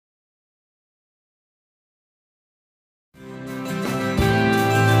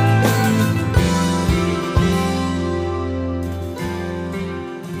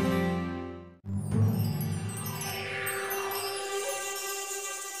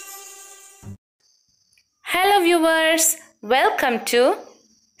Hello viewers, welcome to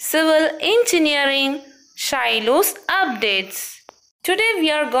Civil Engineering Shiloh's Updates. Today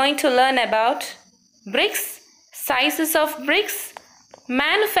we are going to learn about bricks, sizes of bricks,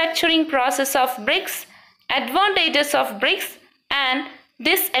 manufacturing process of bricks, advantages of bricks and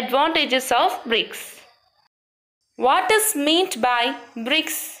disadvantages of bricks. What is meant by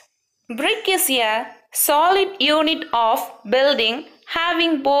bricks? Brick is a solid unit of building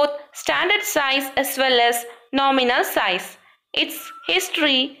having both standard size as well as nominal size. Its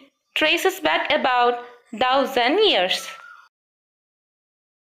history traces back about 1000 years.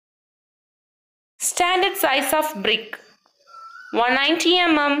 Standard size of brick 190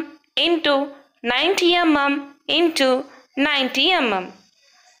 mm into 90 mm into 90 mm.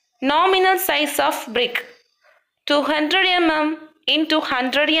 Nominal size of brick 200 mm into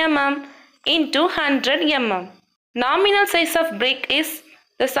 100 mm into 100 mm. Nominal size of brick is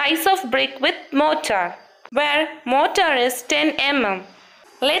the size of brick with mortar, where mortar is 10 mm.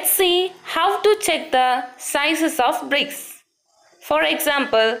 Let's see how to check the sizes of bricks. For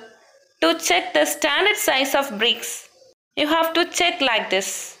example, to check the standard size of bricks, you have to check like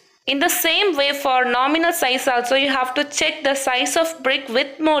this. In the same way for nominal size also, you have to check the size of brick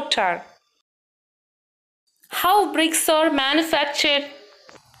with mortar. How bricks are manufactured?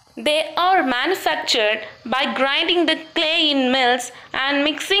 They are manufactured by grinding the clay in mills and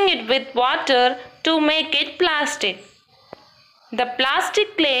mixing it with water to make it plastic. The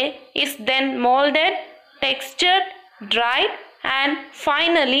plastic clay is then molded, textured, dried and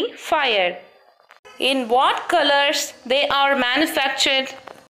finally fired. In what colors they are manufactured?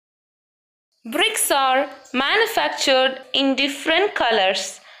 Bricks are manufactured in different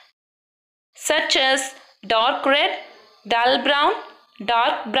colors such as dark red, dull brown,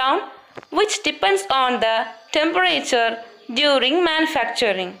 dark brown, which depends on the temperature during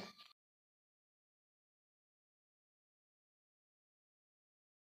manufacturing.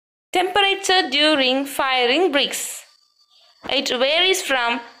 Temperature during firing bricks. It varies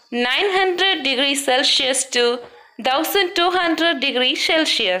from 900 degrees Celsius to 1200 degrees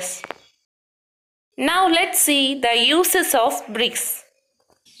Celsius. Now let's see the uses of bricks.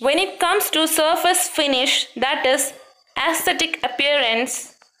 When it comes to surface finish, that is aesthetic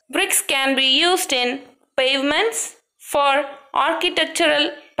appearance, bricks can be used in pavements for architectural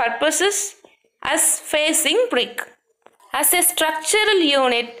purposes as facing brick. As a structural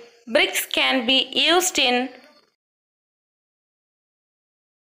unit, bricks can be used in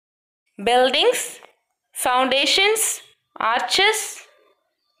buildings, foundations, arches,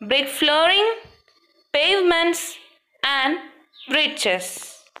 brick flooring, pavements and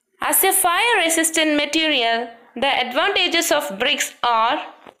bridges. As a fire-resistant material, the advantages of bricks are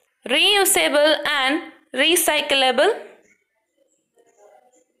reusable and recyclable,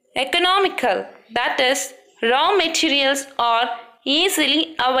 economical, that is, raw materials are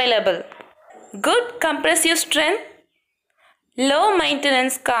easily available, good compressive strength, low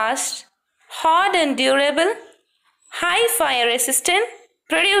maintenance cost, hard and durable, high fire resistant,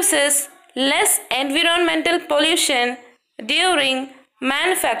 produces less environmental pollution during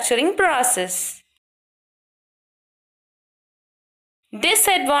manufacturing process.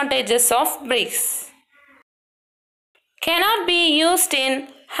 Disadvantages of bricks: cannot be used in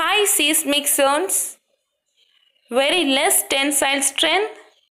high seismic zones, very less tensile strength,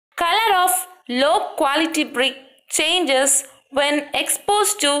 color of low quality brick changes when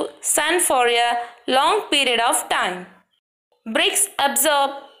exposed to sun for a long period of time. Bricks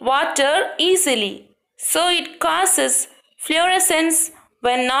absorb water easily, so it causes fluorescence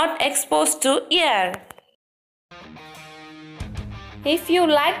when not exposed to air. If you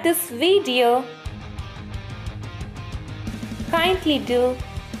like this video, kindly do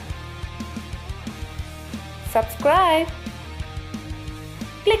subscribe,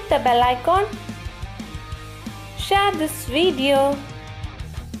 click the bell icon, share this video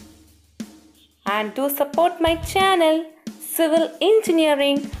and do support my channel Civil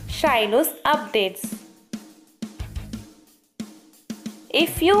Engineering Shiloh's Updates.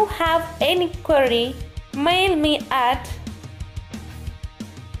 If you have any query, mail me at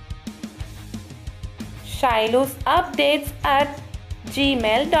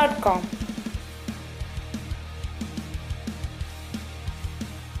shilohsupdates@gmail.com.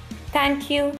 Thank you.